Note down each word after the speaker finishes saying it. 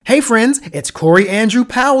Hey friends, it's Corey Andrew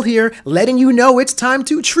Powell here, letting you know it's time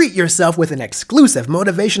to treat yourself with an exclusive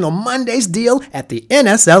Motivational Mondays deal at the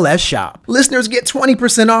NSLS shop. Listeners get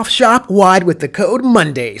 20% off shop-wide with the code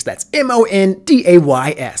MONDAYS. That's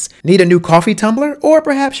MONDAYS. Need a new coffee tumbler? Or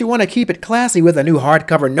perhaps you want to keep it classy with a new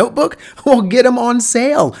hardcover notebook? Well, get them on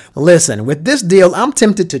sale. Listen, with this deal, I'm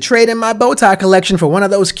tempted to trade in my bow tie collection for one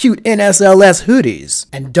of those cute NSLS hoodies.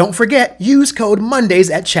 And don't forget, use code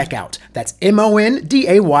MONDAYS at checkout. That's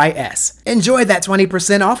MONDAYS. Enjoy that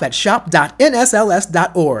 20% off at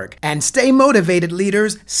shop.nsls.org. And stay motivated,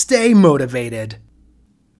 leaders. Stay motivated.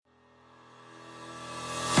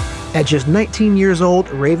 At just 19 years old,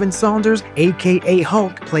 Raven Saunders, aka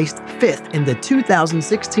Hulk, placed 5th in the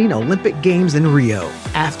 2016 Olympic Games in Rio.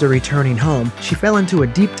 After returning home, she fell into a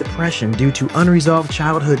deep depression due to unresolved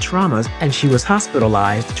childhood traumas, and she was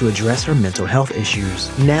hospitalized to address her mental health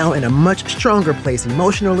issues. Now in a much stronger place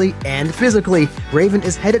emotionally and physically, Raven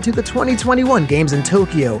is headed to the 2021 Games in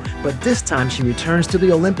Tokyo, but this time she returns to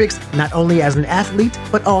the Olympics not only as an athlete,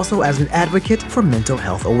 but also as an advocate for mental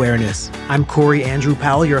health awareness. I'm Corey Andrew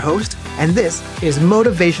Powell, your host, and this is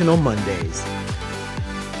Motivational Mondays.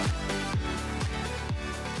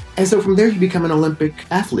 And so from there, you become an Olympic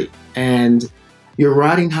athlete, and you're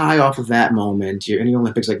riding high off of that moment. You're in the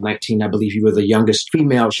Olympics like 19. I believe you were the youngest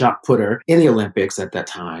female shot putter in the Olympics at that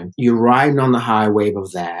time. You're riding on the high wave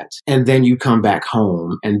of that, and then you come back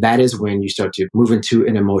home, and that is when you start to move into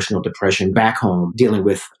an emotional depression back home, dealing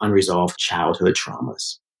with unresolved childhood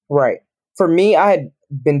traumas. Right. For me, I had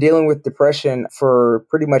been dealing with depression for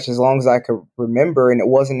pretty much as long as I could remember, and it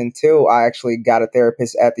wasn't until I actually got a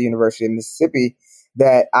therapist at the University of Mississippi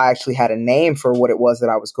that I actually had a name for what it was that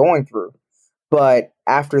I was going through. But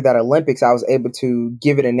after that Olympics, I was able to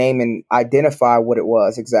give it a name and identify what it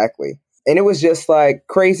was exactly. And it was just like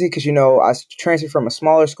crazy because, I transferred from a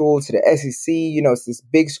smaller school to the SEC, it's this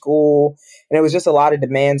big school, and it was just a lot of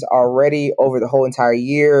demands already over the whole entire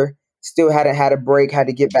year. Still hadn't had a break, had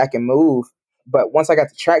to get back and move. But once I got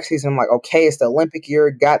to track season, I'm like, okay, it's the Olympic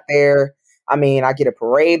year, got there. I get a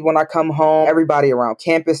parade when I come home. Everybody around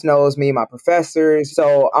campus knows me, my professors.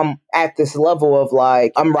 So I'm at this level of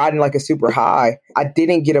I'm riding like a super high. I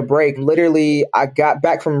didn't get a break. Literally, I got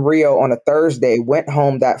back from Rio on a Thursday, went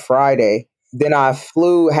home that Friday. Then I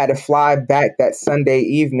had to fly back that Sunday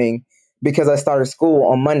evening because I started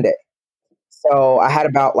school on Monday. So I had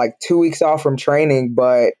about 2 weeks off from training,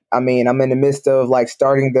 but I'm in the midst of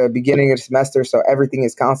starting the beginning of the semester. So everything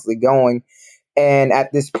is constantly going. And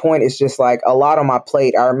at this point, it's just a lot on my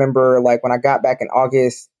plate. I remember when I got back in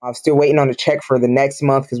August, I was still waiting on a check for the next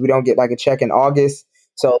month because we don't get a check in August.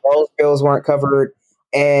 So those bills weren't covered.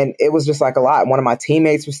 And it was just a lot. One of my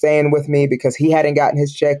teammates was staying with me because he hadn't gotten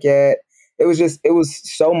his check yet. It was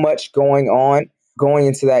so much going on going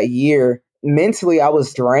into that year. Mentally, I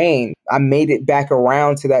was drained. I made it back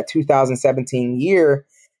around to that 2017 year.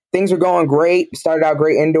 Things were going great. Started out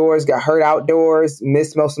great indoors, got hurt outdoors,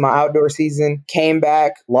 missed most of my outdoor season, came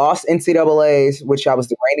back, lost NCAAs, which I was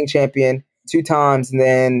the reigning champion 2 times. And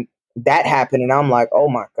then that happened. And I'm like, oh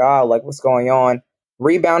my God, what's going on?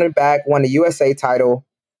 Rebounded back, won the USA title,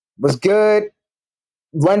 was good.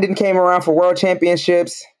 London came around for world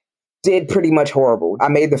championships, did pretty much horrible. I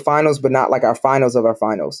made the finals, but not our finals of our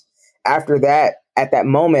finals. After that, at that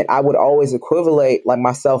moment, I would always equivalent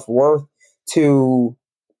my self-worth to,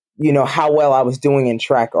 how well I was doing in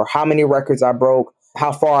track or how many records I broke,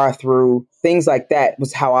 how far I threw, things like that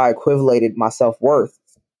was how I equivalated my self-worth.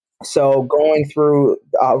 So going through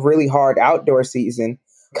a really hard outdoor season,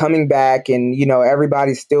 coming back and,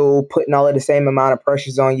 everybody's still putting all of the same amount of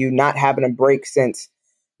pressures on you, not having a break since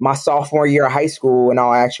my sophomore year of high school in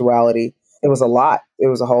all actuality. It was a lot. It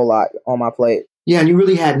was a whole lot on my plate. Yeah, and you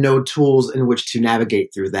really had no tools in which to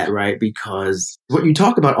navigate through that, right? Because what you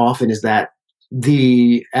talk about often is that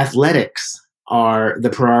the athletics are the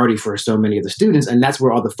priority for so many of the students, and that's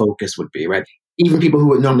where all the focus would be, right? Even people who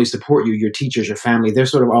would normally support you, your teachers, your family, they're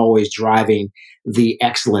sort of always driving the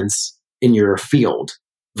excellence in your field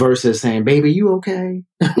versus saying, baby, you okay?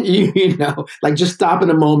 Just stop in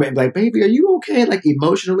a moment and be like, baby, are you okay?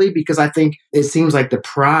 Emotionally, because I think it seems like the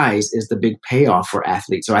prize is the big payoff for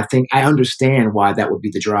athletes. So I think I understand why that would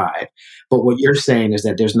be the drive. But what you're saying is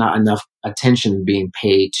that there's not enough attention being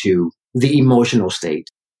paid to the emotional state.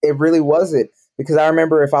 It really wasn't, because I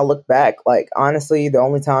remember if I look back, honestly, the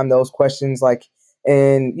only time those questions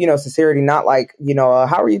in, sincerity, not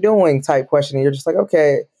how are you doing type question. And you're just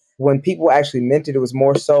okay. When people actually meant it, it was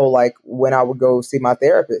more so when I would go see my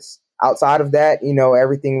therapist. Outside of that,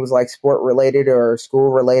 everything was sport related or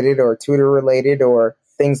school related or tutor related or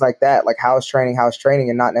things like that. How's training,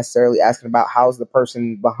 and not necessarily asking about how's the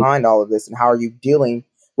person behind all of this and how are you dealing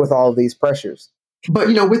with all of these pressures. But,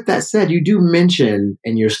 with that said, you do mention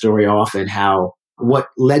in your story often how what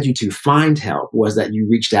led you to find help was that you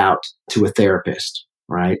reached out to a therapist,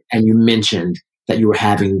 right? And you mentioned that you were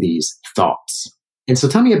having these thoughts. And so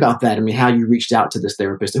tell me about that. I mean, how you reached out to this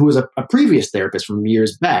therapist who was a previous therapist from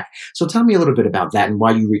years back. So tell me a little bit about that and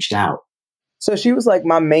why you reached out. So she was like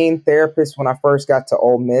my main therapist when I first got to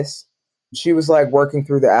Ole Miss. She was like working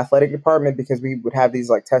through the athletic department because we would have these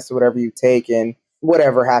like tests or whatever you take and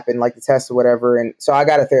whatever happened, like the tests or whatever. And so I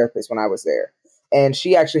got a therapist when I was there. And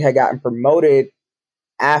she actually had gotten promoted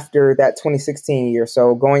after that 2016 year.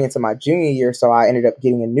 So going into my junior year. So I ended up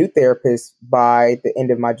getting a new therapist by the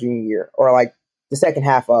end of my junior year, or like the second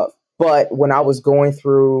half of. But when I was going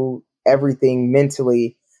through everything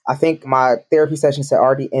mentally, I think my therapy sessions had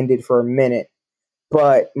already ended for a minute.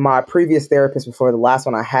 But my previous therapist before the last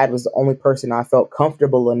one I had was the only person I felt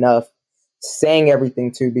comfortable enough saying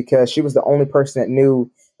everything to, because she was the only person that knew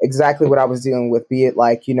exactly what I was dealing with, be it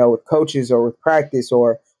like, with coaches or with practice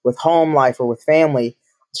or with home life or with family.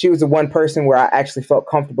 She was the one person where I actually felt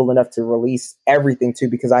comfortable enough to release everything to,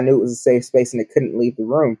 because I knew it was a safe space and it couldn't leave the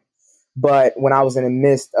room. But when I was in the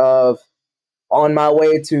midst of on my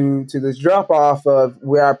way to this drop off of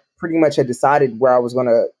where I pretty much had decided where I was going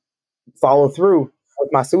to follow through with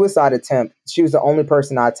my suicide attempt, she was the only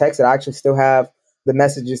person I texted. I actually still have the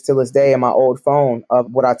messages to this day in my old phone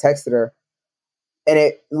of what I texted her. And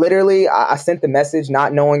it literally, I sent the message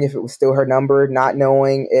not knowing if it was still her number, not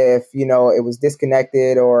knowing if, it was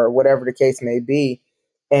disconnected or whatever the case may be.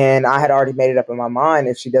 And I had already made it up in my mind,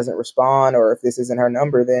 if she doesn't respond or if this isn't her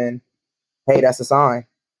number, then, hey, that's a sign.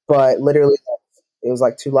 But literally, it was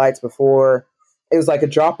like two lights before. It was like a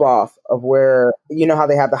drop off of where, how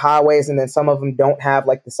they have the highways and then some of them don't have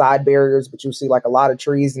like the side barriers, but you see like a lot of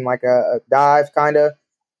trees and like a dive kind of.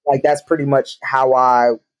 Like that's pretty much how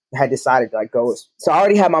I had decided to like go. So I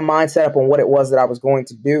already had my mind set up on what it was that I was going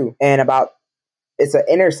to do. And it's an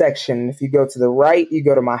intersection. If you go to the right, you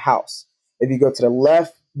go to my house. If you go to the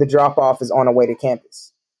left, the drop off is on the way to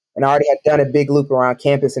campus. And I already had done a big loop around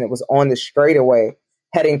campus and it was on the straightaway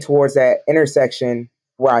heading towards that intersection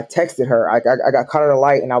where I texted her. I got caught at a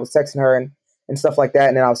light and I was texting her and stuff like that.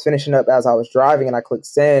 And then I was finishing up as I was driving and I clicked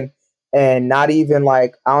send, and not even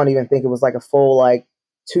like, I don't even think it was like a full like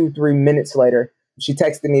 2-3 minutes later, she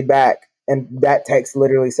texted me back, and that text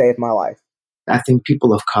literally saved my life. I think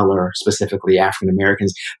people of color, specifically African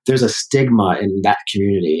Americans, there's a stigma in that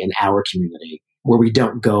community, in our community, where we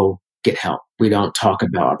don't go get help. We don't talk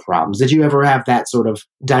about our problems. Did you ever have that sort of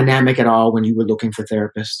dynamic at all when you were looking for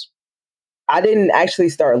therapists? I didn't actually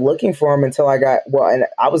start looking for them until and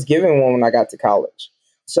I was given one when I got to college.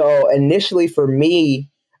 So initially for me,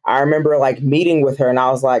 I remember like meeting with her and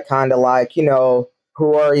I was like, kind of like,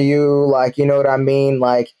 who are you? Like, you know what I mean?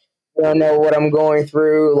 Like, you don't know what I'm going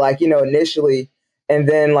through, like, initially. And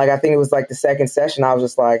then like, I think it was like the second session, I was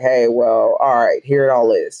just like, hey, well, all right, here it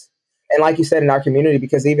all is. And like you said, in our community,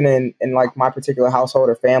 because even in like my particular household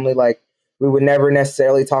or family, like we would never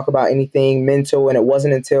necessarily talk about anything mental. And it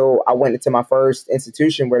wasn't until I went into my first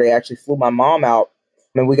institution where they actually flew my mom out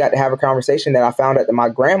and we got to have a conversation that I found out that my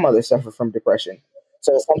grandmother suffered from depression.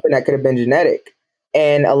 So it's something that could have been genetic.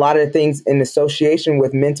 And a lot of the things in association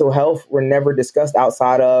with mental health were never discussed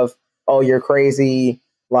outside of, oh, you're crazy.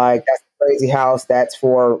 Like, that's a crazy house. That's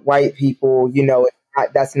for white people.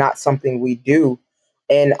 That's not something we do.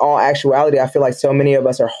 In all actuality, I feel like so many of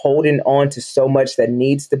us are holding on to so much that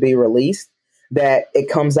needs to be released that it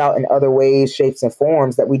comes out in other ways, shapes, and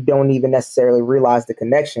forms that we don't even necessarily realize the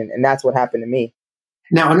connection. And that's what happened to me.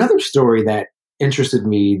 Now, another story that interested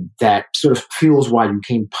me that sort of fuels why you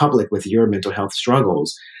came public with your mental health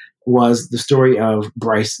struggles was the story of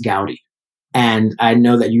Bryce Gowdy. And I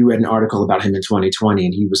know that you read an article about him in 2020,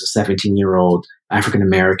 and he was a 17-year-old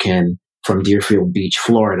African-American from Deerfield Beach,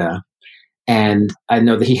 Florida. And I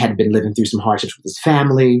know that he had been living through some hardships with his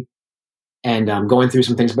family and going through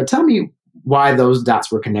some things. But tell me why those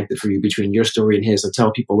dots were connected for you between your story and his. So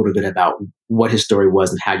tell people a little bit about what his story was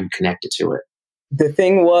and how you connected to it. The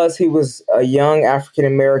thing was, he was a young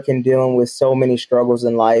African-American dealing with so many struggles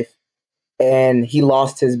in life, and he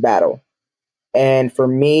lost his battle. And for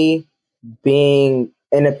me, being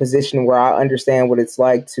in a position where I understand what it's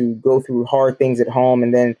like to go through hard things at home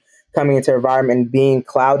and then coming into an environment and being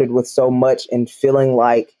clouded with so much and feeling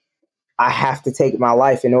like I have to take my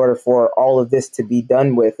life in order for all of this to be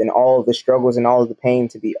done with and all of the struggles and all of the pain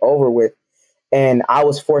to be over with. And I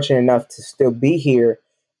was fortunate enough to still be here.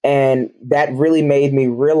 And that really made me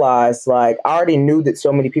realize, like, I already knew that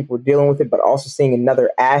so many people were dealing with it, but also seeing another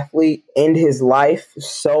athlete end his life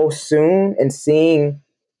so soon and seeing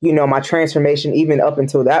my transformation even up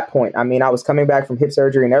until that point. I mean, I was coming back from hip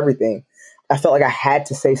surgery and everything. I felt like I had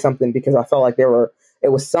to say something because I felt like it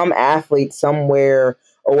was some athlete somewhere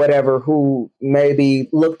or whatever who maybe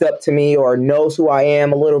looked up to me or knows who I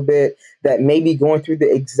am a little bit, that may be going through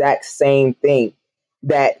the exact same thing,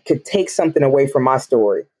 that could take something away from my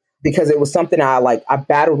story. Because it was something I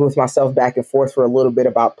battled with myself back and forth for a little bit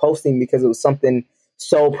about posting, because it was something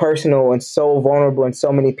so personal and so vulnerable, and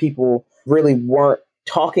so many people really weren't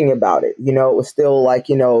talking about it. It was still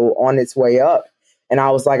on its way up. And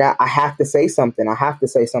I was like, I have to say something. I have to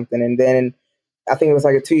say something. And then I think it was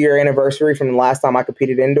like a 2-year anniversary from the last time I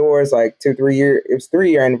competed indoors, like 2-3 year. It was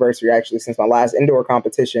 3-year anniversary actually since my last indoor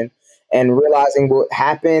competition. And realizing what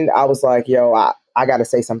happened, I was like, yo, I got to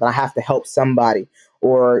say something. I have to help somebody,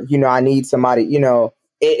 or, I need somebody,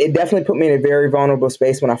 it definitely put me in a very vulnerable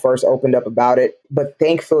space when I first opened up about it. But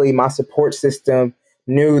thankfully, my support system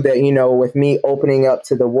knew that, with me opening up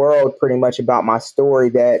to the world pretty much about my story,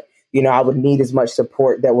 that, I would need as much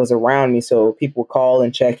support that was around me. So people call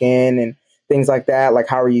and check in and things like that, like,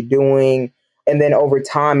 how are you doing? And then over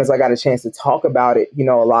time, as I got a chance to talk about it, a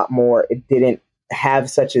lot more, it didn't have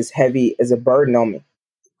such as heavy as a burden on me.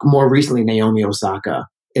 More recently, Naomi Osaka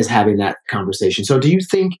is having that conversation. So do you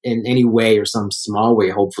think in any way, or some small way,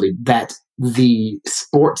 hopefully, that the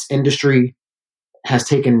sports industry has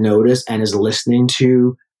taken notice and is listening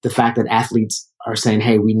to the fact that athletes are saying,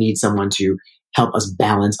 hey, we need someone to help us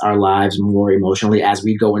balance our lives more emotionally as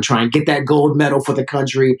we go and try and get that gold medal for the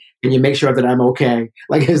country? Can you make sure that I'm okay?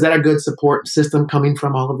 Like, is that a good support system coming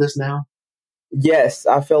from all of this now? Yes,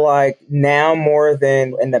 I feel like now more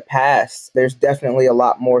than in the past, there's definitely a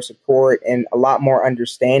lot more support and a lot more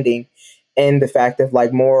understanding in the fact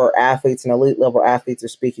that more athletes and elite level athletes are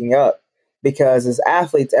speaking up. Because as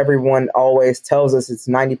athletes, everyone always tells us it's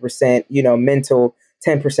 90%, mental,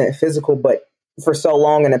 10% physical. But for so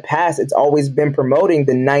long in the past, it's always been promoting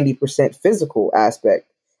the 90% physical aspect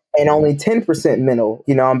and only 10% mental.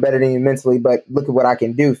 I'm better than you mentally, but look at what I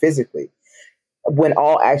can do physically. When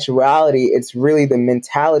all actuality, it's really the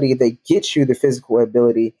mentality that gets you the physical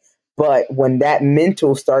ability. But when that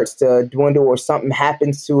mental starts to dwindle, or something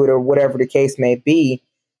happens to it, or whatever the case may be,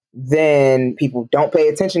 then people don't pay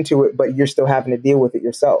attention to it, but you're still having to deal with it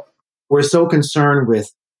yourself. We're so concerned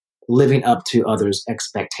with living up to others'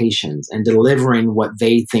 expectations and delivering what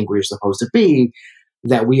they think we're supposed to be,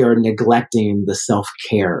 that we are neglecting the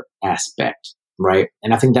self-care aspect, right?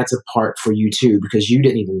 And I think that's a part for you too, because you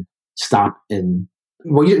didn't even stop you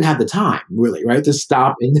didn't have the time really, right? To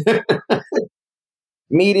stop and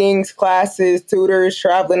meetings, classes, tutors,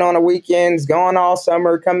 traveling on the weekends, going all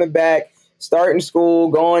summer, coming back, starting school,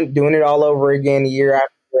 doing it all over again year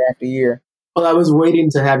after year after year. Well, I was waiting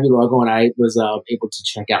to have you log on. I was able to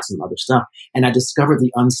check out some other stuff, and I discovered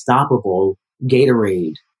the Unstoppable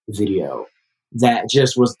Gatorade video that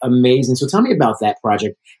just was amazing. So tell me about that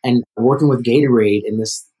project and working with Gatorade in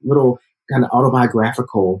this little kind of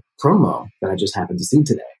autobiographical promo that I just happened to see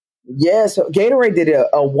today. Yeah, so Gatorade did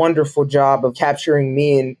a wonderful job of capturing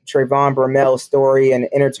me and Trayvon Burmell's story and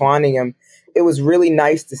intertwining them. It was really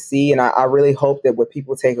nice to see, and I really hope that what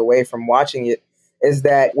people take away from watching it is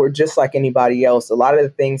that we're just like anybody else. A lot of the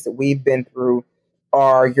things that we've been through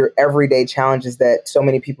are your everyday challenges that so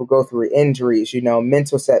many people go through, injuries,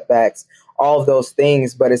 mental setbacks, all of those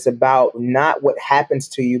things. But it's about not what happens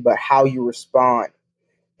to you, but how you respond.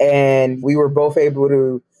 And we were both able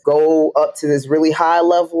to go up to this really high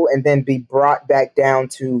level and then be brought back down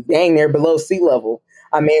to dang near below sea level.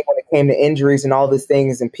 I mean, when it came to injuries and all these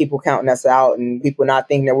things and people counting us out and people not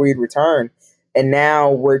thinking that we'd return. And now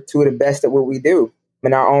we're two of the best at what we do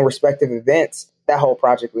in our own respective events. That whole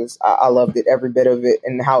project I loved it, every bit of it,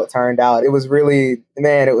 and how it turned out. It was really,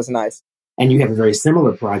 man, it was nice. And you have a very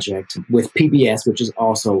similar project with PBS, which is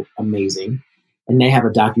also amazing. And they have a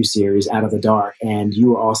docuseries, Out of the Dark, and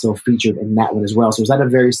you were also featured in that one as well. So is that a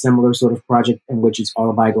very similar sort of project in which it's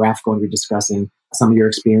autobiographical and you're discussing some of your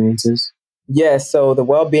experiences? Yes. So the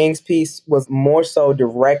well-beings piece was more so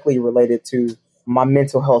directly related to my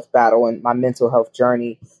mental health battle and my mental health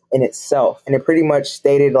journey in itself. And it pretty much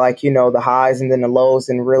stated the highs and then the lows.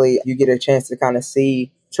 And really, you get a chance to kind of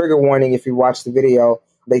see, trigger warning if you watch the video,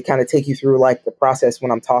 they kind of take you through the process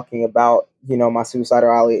when I'm talking about, my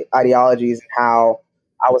suicidal ideologies and how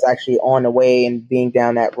I was actually on the way and being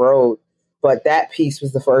down that road. But that piece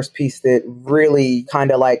was the first piece that really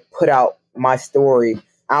kind of put out my story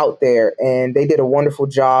out there. And they did a wonderful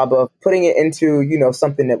job of putting it into,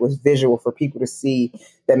 something that was visual for people to see,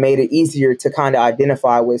 that made it easier to kind of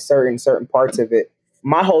identify with certain parts of it.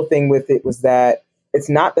 My whole thing with it was that It's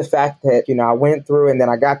not the fact that, I went through and then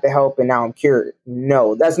I got the help and now I'm cured.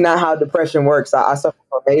 No, that's not how depression works. I suffer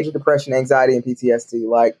from major depression, anxiety, and PTSD.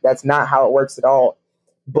 Like, that's not how it works at all.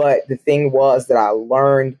 But the thing was that I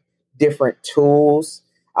learned different tools.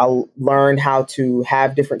 I learned how to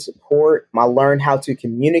have different support. I learned how to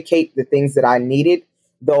communicate the things that I needed,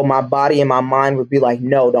 though my body and my mind would be like,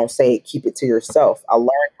 no, don't say it, keep it to yourself. I learned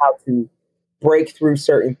how to break through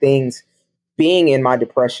certain things being in my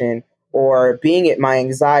depression or being at my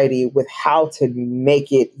anxiety with how to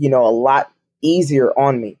make it, a lot easier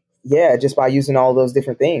on me. Yeah, just by using all those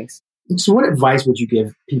different things. So what advice would you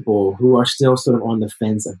give people who are still sort of on the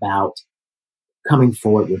fence about coming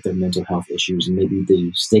forward with their mental health issues and maybe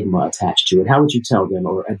the stigma attached to it? How would you tell them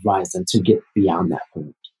or advise them to get beyond that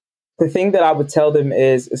point? The thing that I would tell them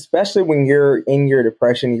is, especially when you're in your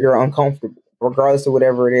depression, you're uncomfortable, regardless of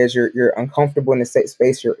whatever it is, you're uncomfortable in the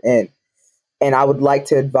space you're in. And I would like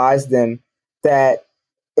to advise them that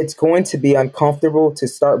it's going to be uncomfortable to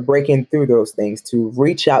start breaking through those things, to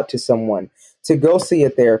reach out to someone, to go see a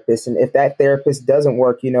therapist. And if that therapist doesn't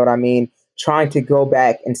work, you know what I mean, trying to go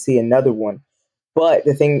back and see another one. But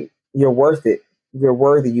the thing, you're worth it. You're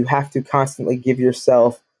worthy. You have to constantly give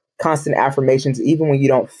yourself constant affirmations, even when you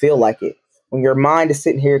don't feel like it. When your mind is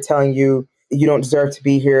sitting here telling you, you don't deserve to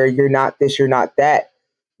be here, you're not this, you're not that.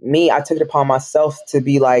 Me, I took it upon myself to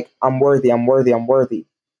be like, I'm worthy, I'm worthy, I'm worthy.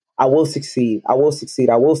 I will succeed. I will succeed.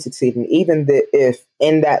 I will succeed. And even if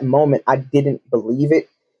in that moment I didn't believe it,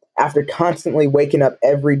 after constantly waking up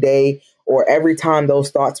every day or every time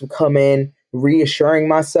those thoughts would come in, reassuring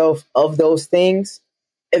myself of those things,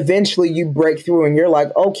 eventually you break through and you're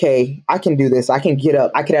like, okay, I can do this. I can get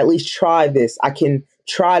up. I can at least try this. I can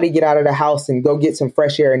try to get out of the house and go get some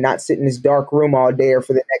fresh air and not sit in this dark room all day or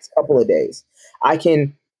for the next couple of days. I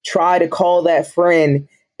can try to call that friend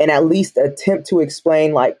and at least attempt to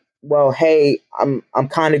explain like, well, hey, I'm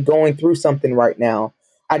kind of going through something right now.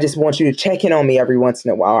 I just want you to check in on me every once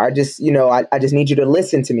in a while. I just need you to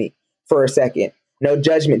listen to me for a second. No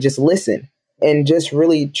judgment, just listen. And just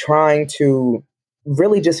really trying to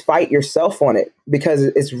really just fight yourself on it, because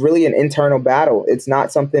it's really an internal battle. It's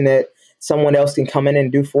not something that someone else can come in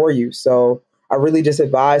and do for you. So I really just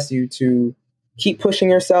advise you to keep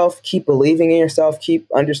pushing yourself, keep believing in yourself, keep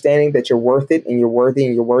understanding that you're worth it and you're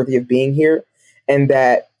worthy of being here. And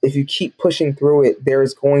that if you keep pushing through it,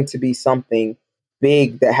 there's going to be something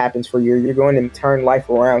big that happens for you. You're going to turn life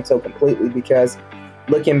around so completely, because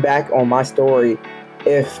looking back on my story,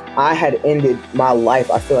 if I had ended my life,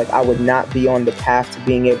 I feel like I would not be on the path to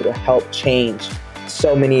being able to help change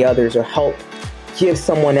so many others or help give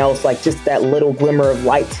someone else like just that little glimmer of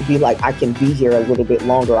light to be like, I can be here a little bit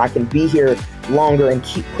longer. I can be here longer and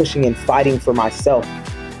keep pushing and fighting for myself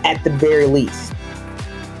at the very least.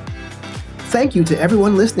 Thank you to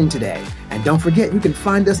everyone listening today. And don't forget, you can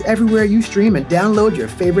find us everywhere you stream and download your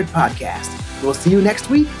favorite podcast. We'll see you next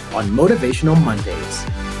week on Motivational Mondays.